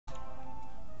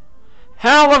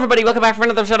Hello everybody, welcome back for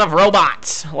another episode of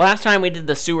Robots. Last time we did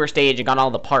the sewer stage and got all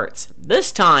the parts.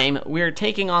 This time, we're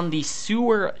taking on the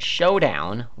sewer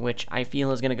showdown, which I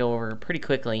feel is going to go over pretty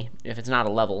quickly, if it's not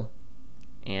a level.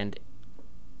 And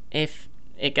if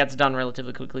it gets done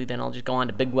relatively quickly, then I'll just go on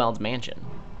to Big Weld's mansion.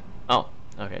 Oh,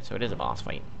 okay, so it is a boss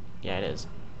fight. Yeah, it is.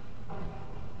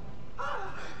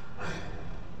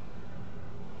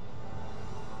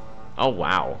 Oh,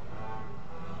 wow.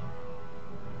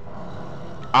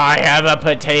 I have a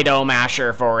potato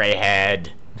masher for a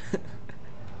head.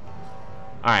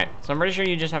 Alright, so I'm pretty sure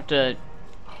you just have to...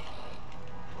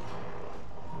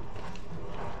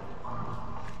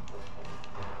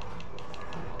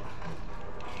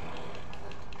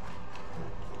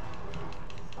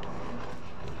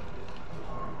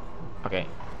 Okay.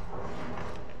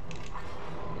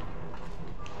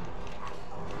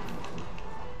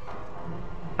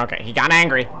 Okay, he got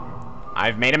angry.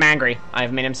 I've made him angry.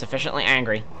 I've made him sufficiently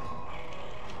angry.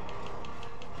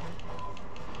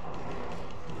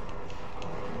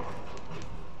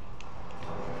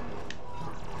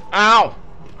 Ow!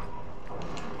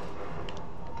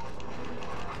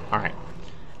 Alright.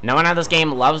 No one out of this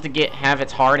game loves to have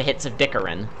its hard hits of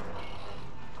Dickerin.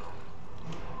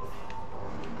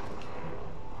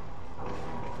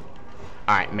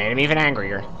 Alright, made him even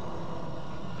angrier.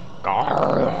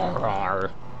 Garr.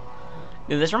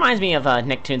 Dude, this reminds me of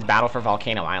Nicktoons Battle for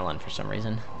Volcano Island for some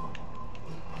reason.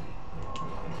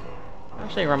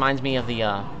 Actually, it reminds me of the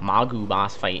Magu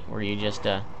boss fight where you just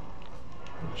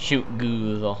shoot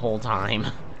goo the whole time.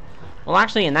 Well,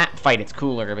 actually, in that fight, it's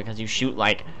cooler because you shoot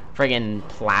like friggin'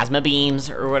 plasma beams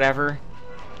or whatever.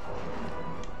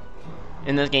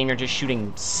 In this game, you're just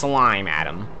shooting slime at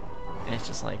him, and it's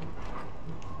just like,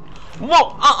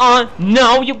 whoa,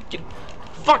 no, you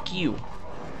fuck you.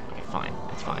 Okay, fine,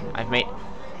 that's fine.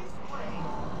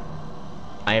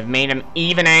 I have made him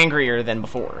even angrier than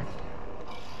before.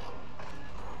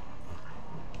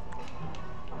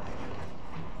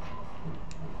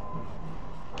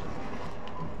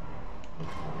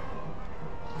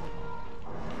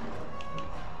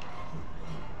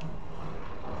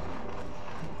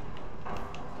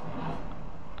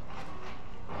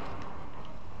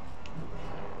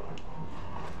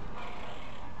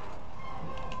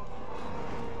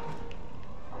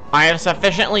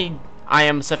 I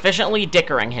am sufficiently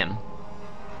dickering him.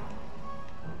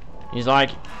 He's like,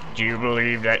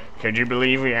 could you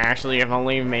believe we actually have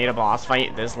only made a boss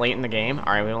fight this late in the game?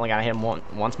 Alright, we only gotta hit him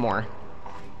once more.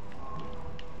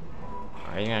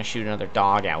 Alright, he's gonna shoot another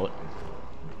dog out.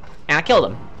 And I killed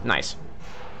him. Nice.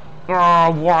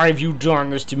 Oh, why have you done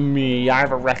this to me? I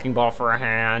have a wrecking ball for a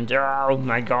hand. Oh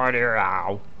my god,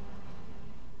 ow.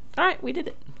 Alright, we did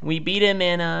it. We beat him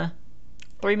in,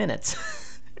 3 minutes.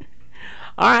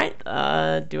 Alright,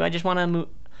 do I just want to move?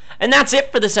 And that's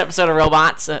it for this episode of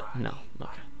Robots. No. Okay. I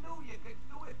knew you could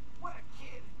do it. What a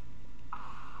kid.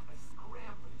 Ah, the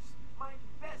scramblers. My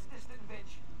bestest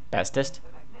invention. Bestest?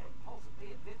 The magnetic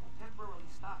pulsatile bit will temporarily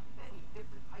stop many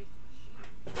different types of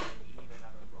machines, even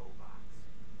other robots.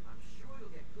 I'm sure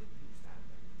you'll get good use out of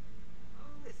them.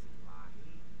 Oh, listen,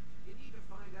 Rocky. You need to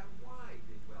find out why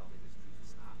Big Weld Industries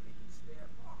has stopped making spare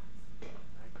parts.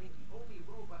 I think the only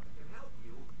robot that can help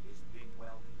you is Big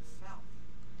Weld himself.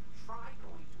 Try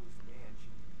going to his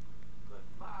mansion. Good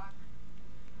luck.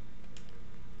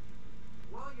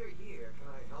 While you're here, can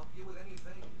I help you with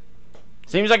anything?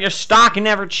 Seems like your stock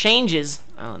never changes.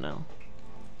 I don't know.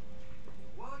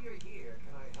 While you're here,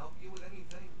 can I help you with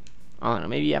anything? I don't know.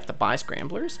 Maybe you have to buy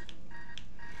scramblers?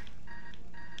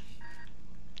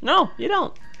 No, you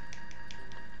don't.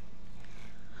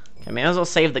 Okay, may as well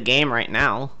save the game right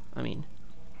now. I mean,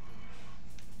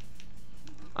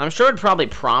 I'm sure it'd probably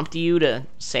prompt you to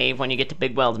save when you get to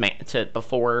Big Weld's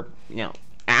before, you know,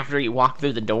 after you walk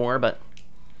through the door, but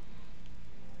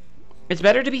it's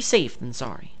better to be safe than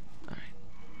sorry. Alright.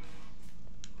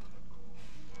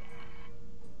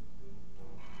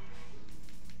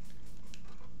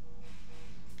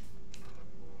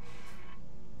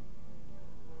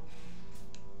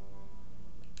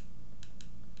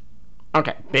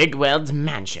 Okay, Big Weld's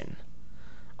mansion.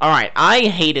 Alright, I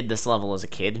hated this level as a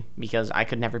kid, because I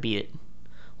could never beat it.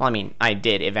 Well, I mean, I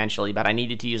did eventually, but I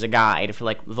needed to use a guide for,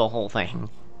 like, the whole thing.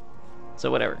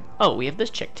 So, whatever. Oh, we have this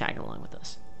chick tagging along with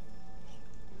us.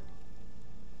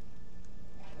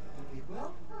 Big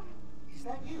Weld? Is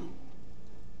that you?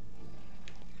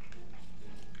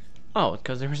 Oh,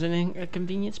 because there was a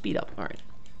convenient speed up. Alright.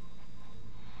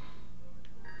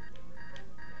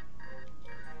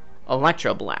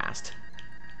 Electro Blast.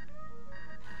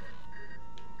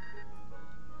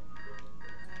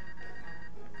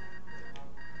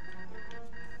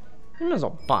 I might as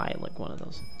well buy like one of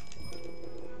those.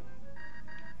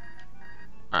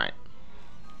 Alright.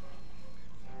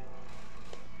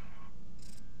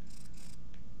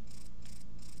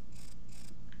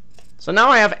 So now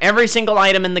I have every single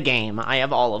item in the game. I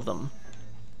have all of them.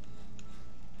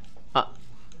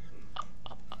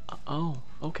 Oh,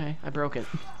 okay. I broke it.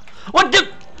 What the?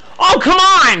 Oh, come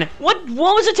on! What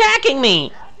was attacking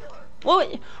me?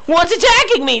 What's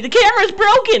attacking me? The camera's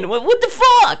broken! What the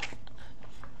fuck?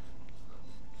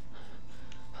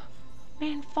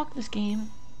 Man, fuck this game.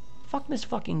 Fuck this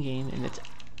fucking game and its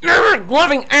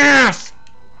loving ass!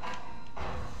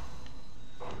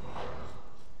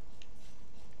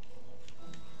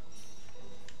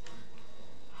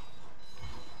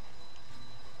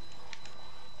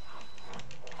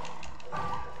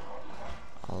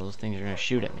 All those things are gonna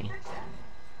shoot at me.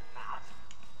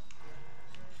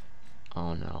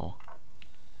 Oh no.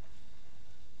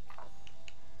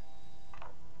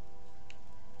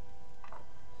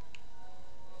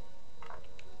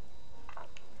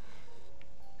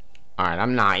 Alright,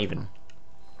 I'm not even.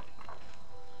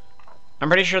 I'm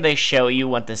pretty sure they show you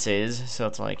what this is, so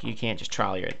it's like you can't just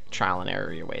trial and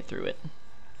error your way through it.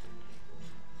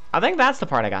 I think that's the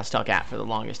part I got stuck at for the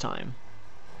longest time.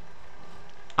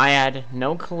 I had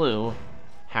no clue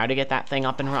how to get that thing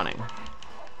up and running.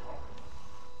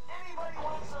 Anybody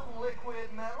want some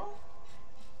liquid metal?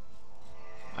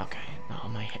 Okay, oh,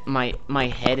 my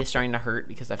head is starting to hurt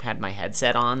because I've had my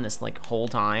headset on this like whole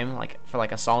time, like for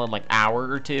like a solid like hour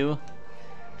or two.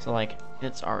 So like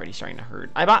it's already starting to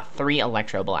hurt. I bought 3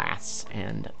 electroblasts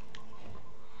and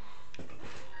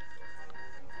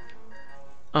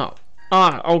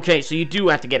okay, so you do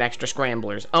have to get extra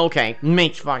scramblers. Okay,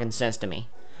 makes fucking sense to me.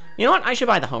 You know what? I should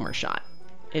buy the Homer shot.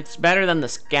 It's better than the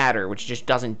scatter, which just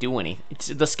doesn't do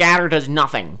anything. The scatter does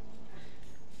nothing.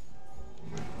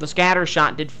 The scatter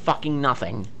shot did fucking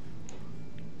nothing.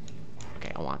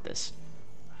 Okay, I want this.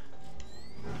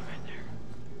 Right there.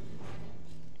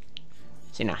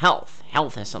 See, now health.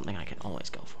 Health is something I can always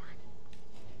go for.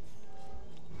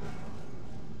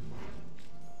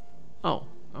 Oh,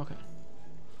 okay.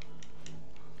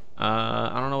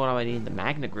 I don't know what I need the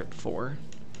Magna Grip for.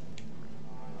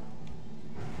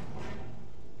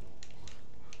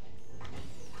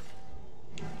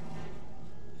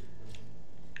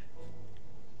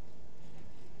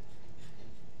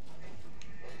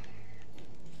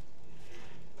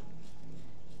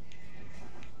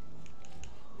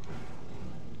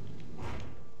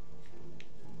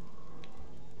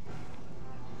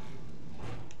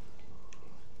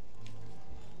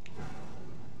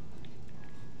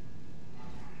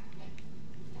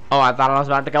 Oh, I thought I was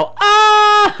about to go,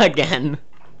 again.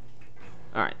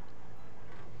 Alright.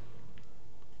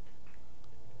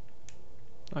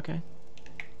 Okay.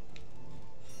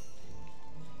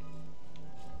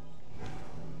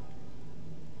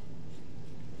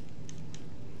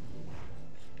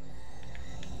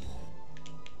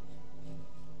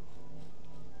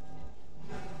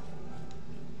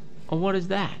 Oh, what is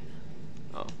that?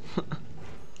 Oh.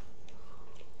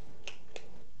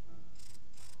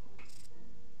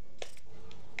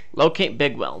 Locate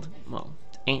Big Weld. Well,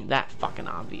 ain't that fucking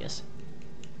obvious.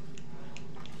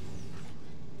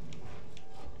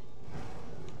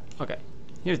 Okay.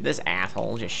 Here's this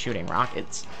asshole just shooting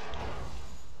rockets.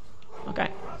 Okay.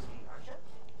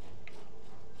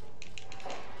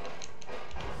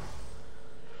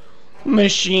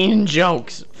 Machine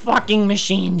jokes. Fucking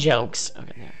machine jokes.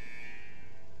 Okay, there.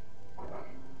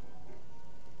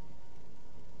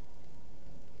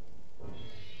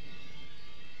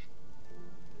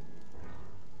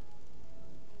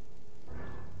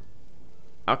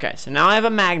 Okay, so now I have a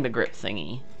Magna Grip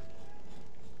thingy.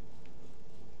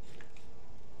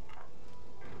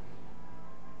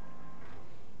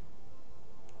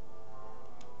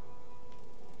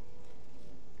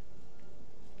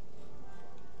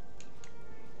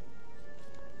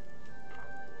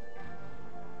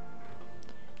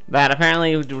 That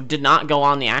apparently did not go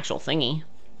on the actual thingy.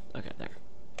 Okay, there.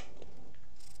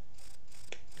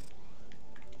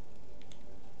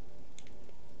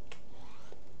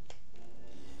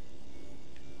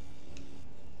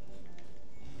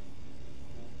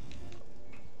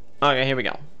 Okay, here we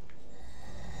go.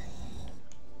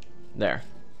 There.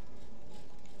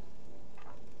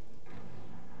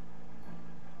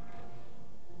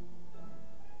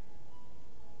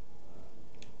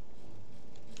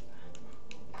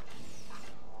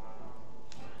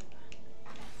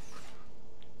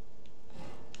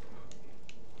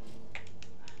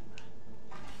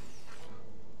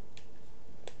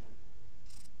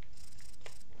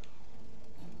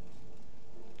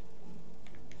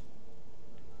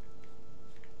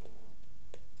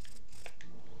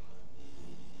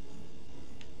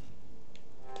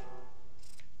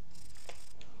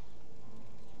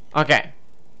 Okay.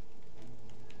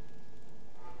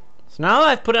 So now that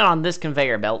I've put it on this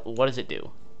conveyor belt, what does it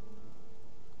do?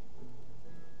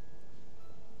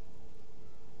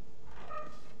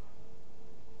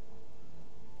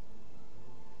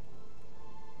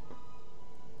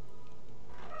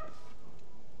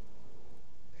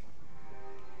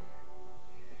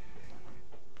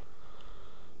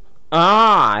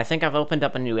 Ah, I think I've opened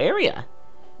up a new area.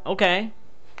 Okay.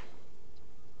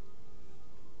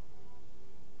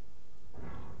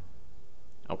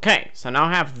 Okay, so now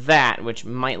I have that, which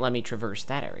might let me traverse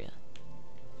that area.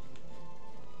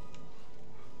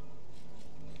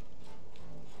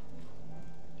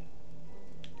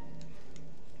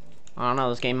 I don't know,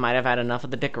 this game might have had enough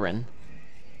of the dickering.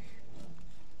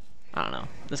 I don't know.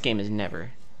 This game has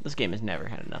never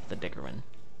had enough of the dickering.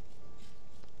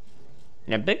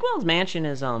 Yeah, Bigwell's mansion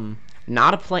is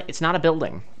not a it's not a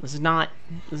building. This is not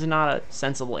a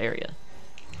sensible area.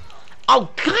 Oh,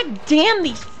 god damn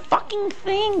these fucking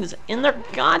things in their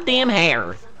goddamn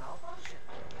hair.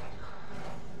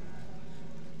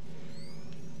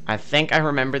 I think I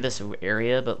remember this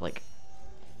area, but like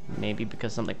maybe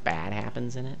because something bad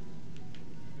happens in it.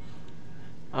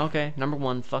 Okay, number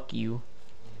 1, fuck you.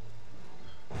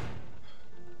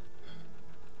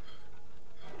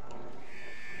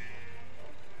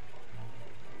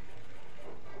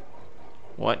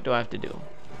 What do I have to do?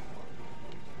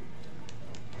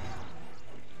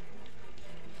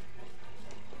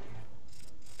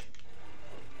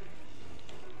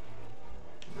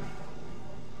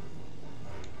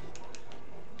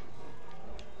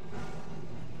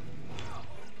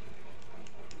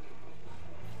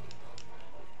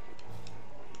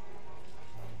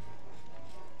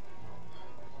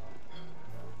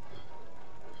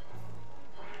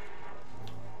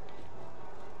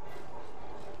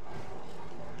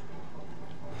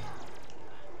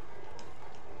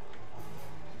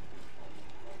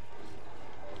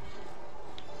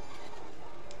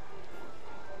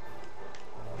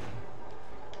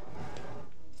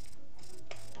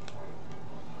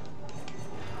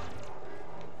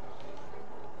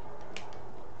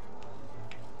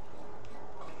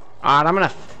 Alright, I'm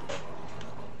gonna...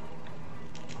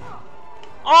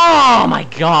 Oh my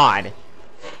god!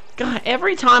 God,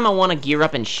 every time I want to gear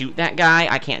up and shoot that guy,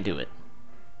 I can't do it.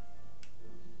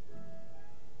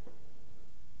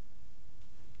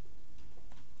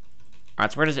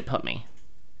 Alright, so where does it put me?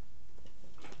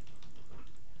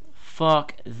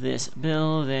 Fuck this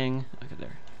building. Okay,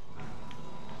 there.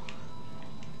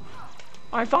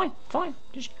 Alright, fine, fine.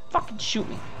 Just fucking shoot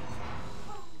me.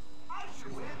 I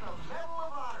should win the Medal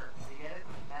of Honor. You get it?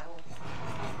 Medal?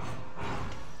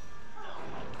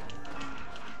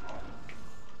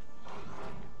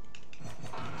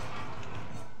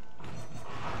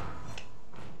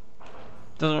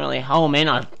 Doesn't really home in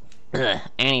on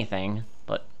anything,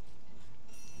 but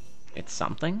it's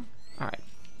something. Alright.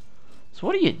 So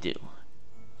what do you do?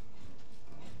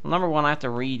 Well, number 1, I have to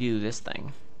redo this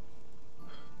thing.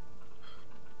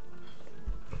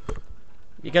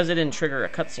 Because it didn't trigger a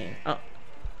cutscene. Oh.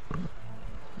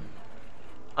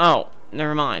 Oh,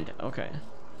 never mind. Okay.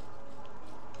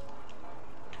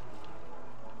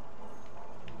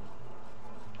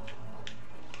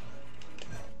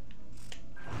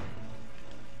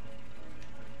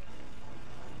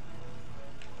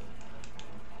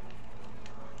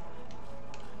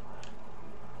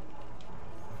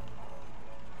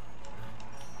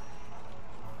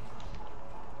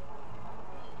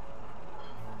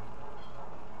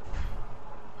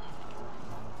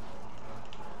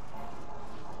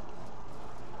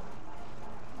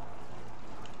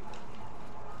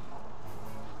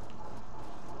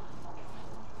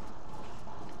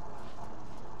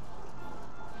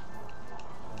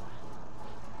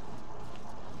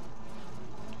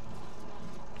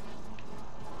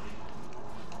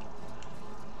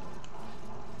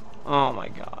 Oh my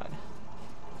god.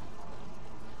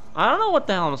 I don't know what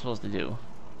the hell I'm supposed to do.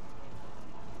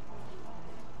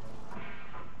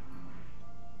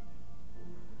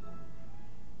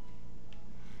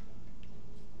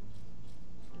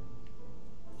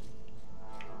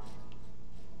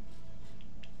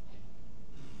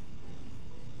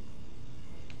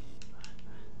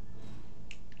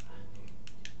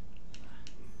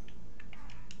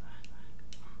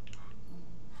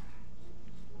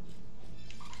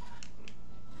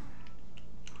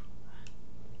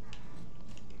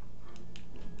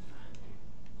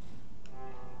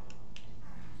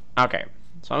 Okay,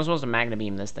 so I'm supposed to magna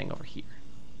beam this thing over here.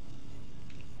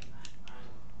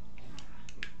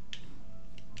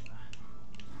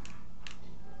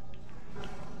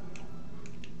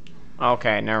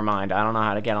 Okay, never mind. I don't know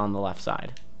how to get on the left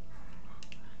side.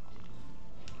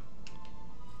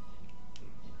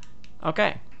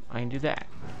 Okay, I can do that.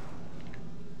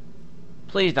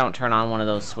 Please don't turn on one of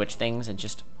those switch things and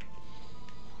just...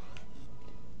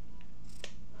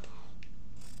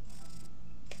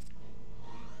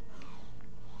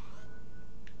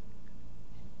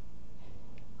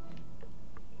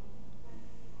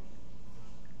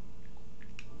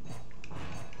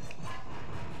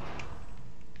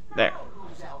 There.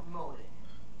 Who's outmoded?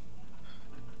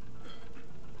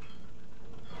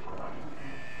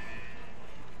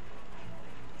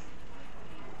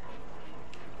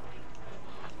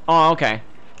 Oh, okay.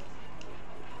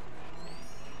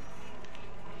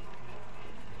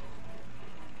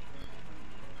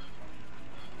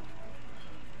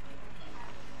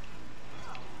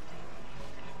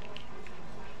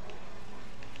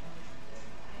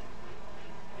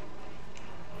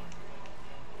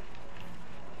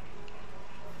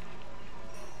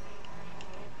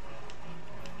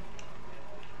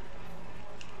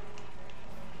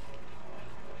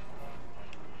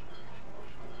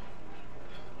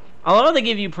 I love how they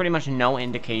give you pretty much no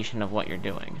indication of what you're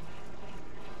doing.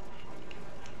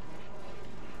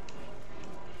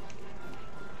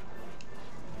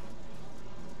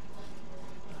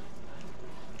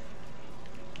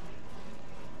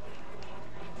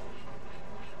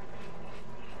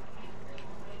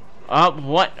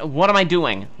 What am I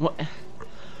doing? What?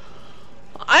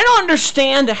 I don't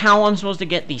understand how I'm supposed to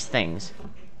get these things.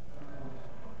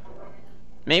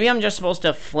 Maybe I'm just supposed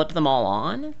to flip them all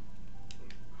on?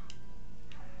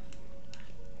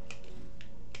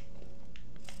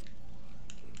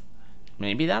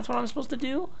 Maybe that's what I'm supposed to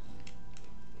do?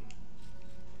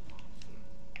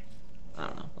 I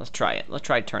don't know. Let's try it. Let's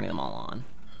try turning them all on.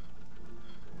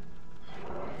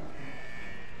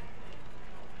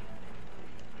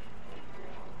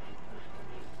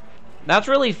 That's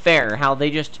really fair, how they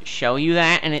just show you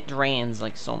that and it drains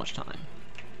like so much time.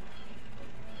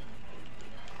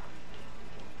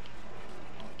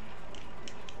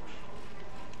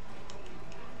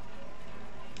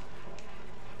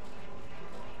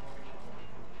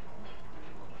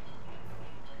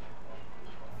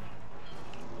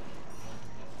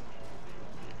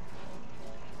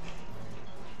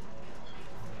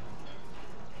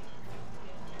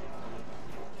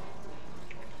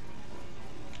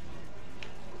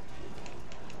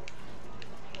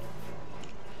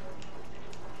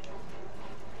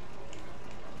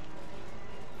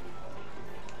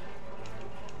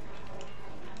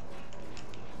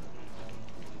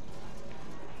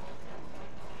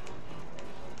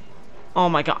 Oh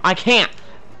my god, I can't!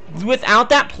 Without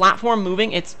that platform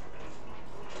moving, it's...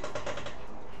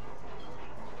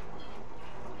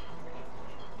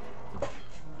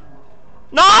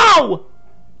 No!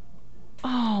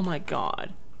 Oh my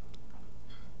god.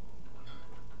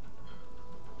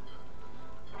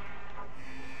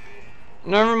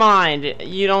 Never mind,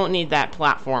 you don't need that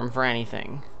platform for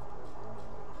anything.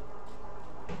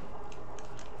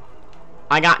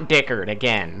 I got dickered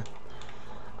again.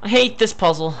 I hate this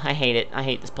puzzle. I hate it. I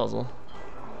hate this puzzle.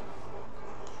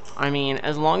 I mean,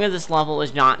 as long as this level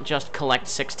is not just collect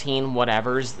 16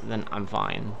 whatevers, then I'm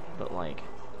fine. But, like...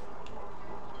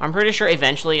 I'm pretty sure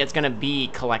eventually it's gonna be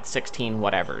collect 16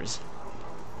 whatevers.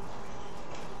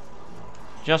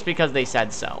 Just because they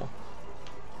said so.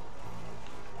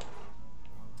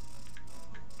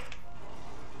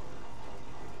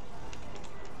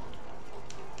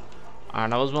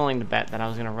 Alright, I was willing to bet that I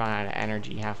was gonna run out of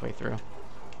energy halfway through.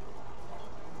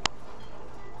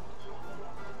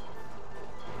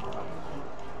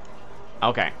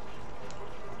 Okay.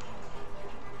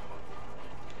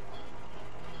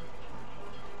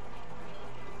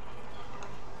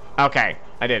 Okay,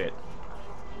 I did it.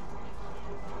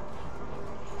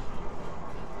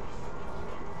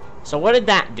 So what did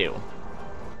that do?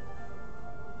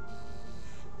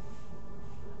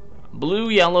 Blue,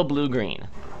 yellow, blue, green.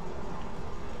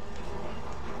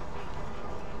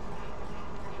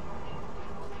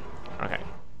 Okay.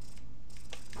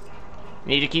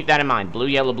 Need to keep that in mind. Blue,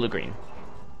 yellow, blue, green.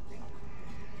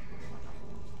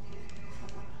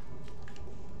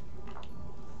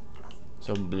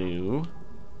 So blue,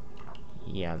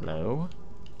 yellow,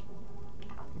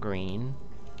 green,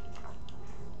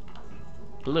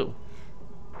 blue.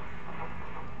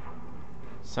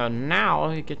 So now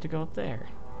I get to go up there.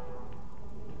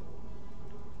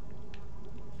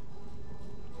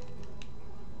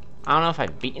 I don't know if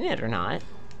I've beaten it or not.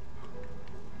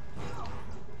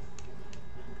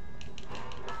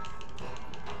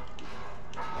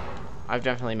 I've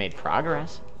definitely made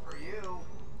progress. For you.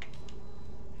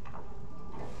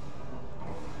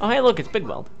 Oh, hey, look, it's Big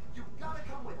Weld. You've got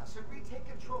to come with us and retake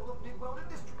control of Big Weld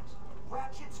Industries.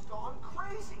 Ratchet's gone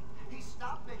crazy. He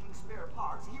stopped making spare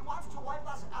parts. He wants to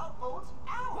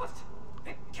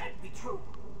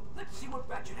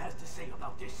say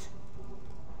about this?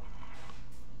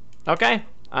 Okay,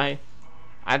 I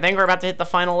think we're about to hit the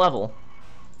final level.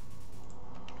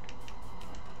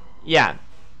 Yeah.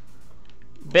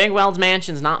 Big Weld's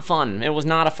Mansion's not fun. It was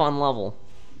not a fun level.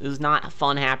 It was not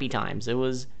fun happy times. It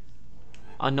was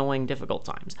annoying difficult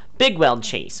times. Big Weld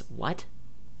Chase. What?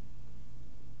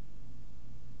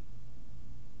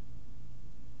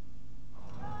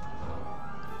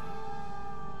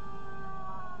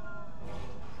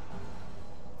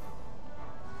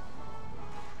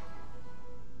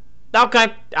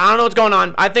 Okay, I don't know what's going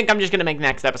on. I think I'm just going to make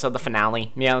next episode the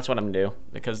finale. Yeah, that's what I'm going to do.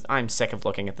 Because I'm sick of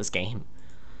looking at this game.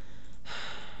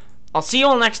 I'll see you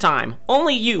all next time.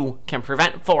 Only you can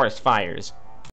prevent forest fires.